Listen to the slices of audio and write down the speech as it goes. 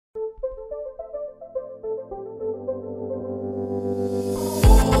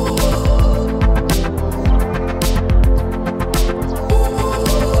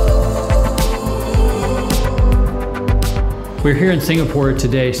We're here in Singapore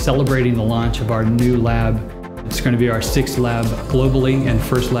today celebrating the launch of our new lab. It's going to be our 6th lab globally and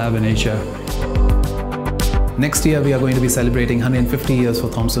first lab in Asia. Next year we are going to be celebrating 150 years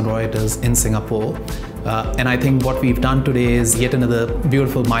for Thomson Reuters in Singapore. And I think what we've done today is yet another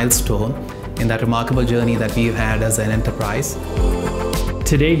beautiful milestone in that remarkable journey that we've had as an enterprise.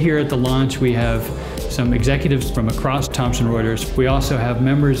 Today here at the launch we have some executives from across Thomson Reuters. We also have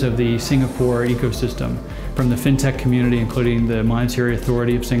members of the Singapore ecosystem from the Fintech community, including the Monetary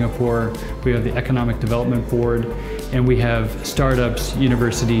Authority of Singapore. We have the Economic Development Board, and we have startups,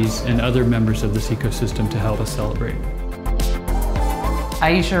 universities, and other members of this ecosystem to help us celebrate.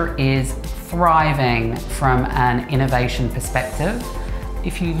 Asia is thriving from an innovation perspective.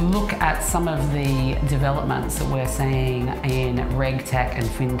 If you look at some of the developments that we're seeing in RegTech and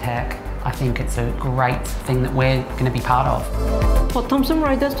FinTech, I think it's a great thing that we're going to be part of. For Thomson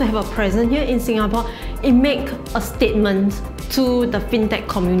Reuters to have a presence here in Singapore, it makes a statement to the FinTech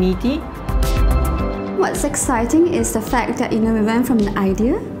community. What's exciting is the fact that we went from an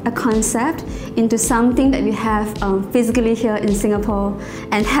idea, a concept, into something that we have physically here in Singapore,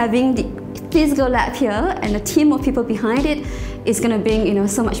 and having the physical lab here and the team of people behind it is going to bring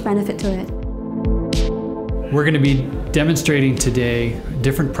so much benefit to it. We're going to be demonstrating today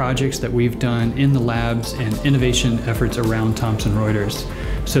different projects that we've done in the labs and innovation efforts around Thomson Reuters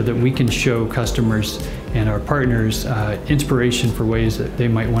so that we can show customers and our partners inspiration for ways that they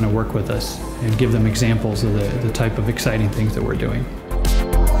might want to work with us and give them examples of the type of exciting things that we're doing.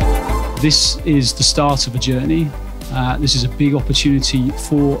 This is the start of a journey. This is a big opportunity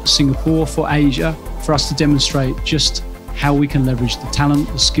for Singapore, for Asia, for us to demonstrate just how we can leverage the talent,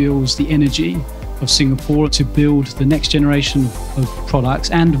 the skills, the energy of Singapore to build the next generation of products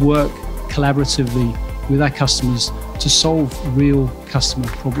and work collaboratively with our customers to solve real customer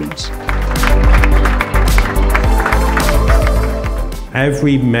problems.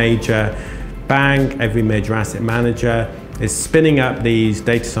 Every major bank, every major asset manager is spinning up these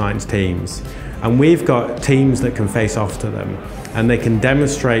data science teams. And we've got teams that can face off to them, and they can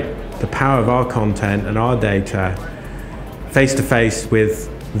demonstrate the power of our content and our data face to face with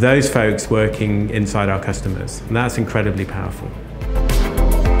those folks working inside our customers. And that's incredibly powerful.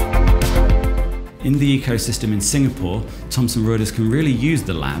 In the ecosystem in Singapore, Thomson Reuters can really use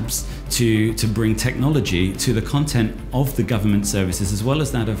the labs to bring technology to the content of the government services as well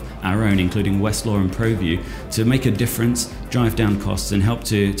as that of our own, including Westlaw and ProView, to make a difference, drive down costs and help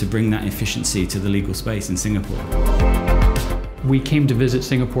to bring that efficiency to the legal space in Singapore. We came to visit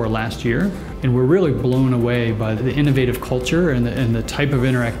Singapore last year and we're really blown away by the innovative culture and the type of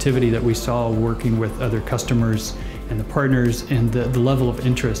interactivity that we saw working with other customers and the partners and the level of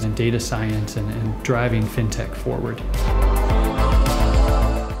interest in data science and driving FinTech forward.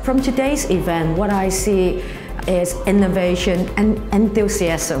 From today's event, what I see is innovation and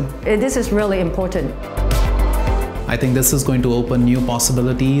enthusiasm. This is really important. I think this is going to open new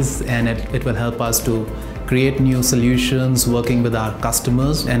possibilities, and it will help us to create new solutions working with our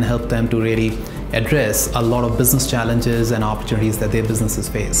customers and help them to really address a lot of business challenges and opportunities that their businesses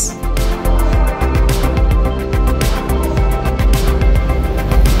face.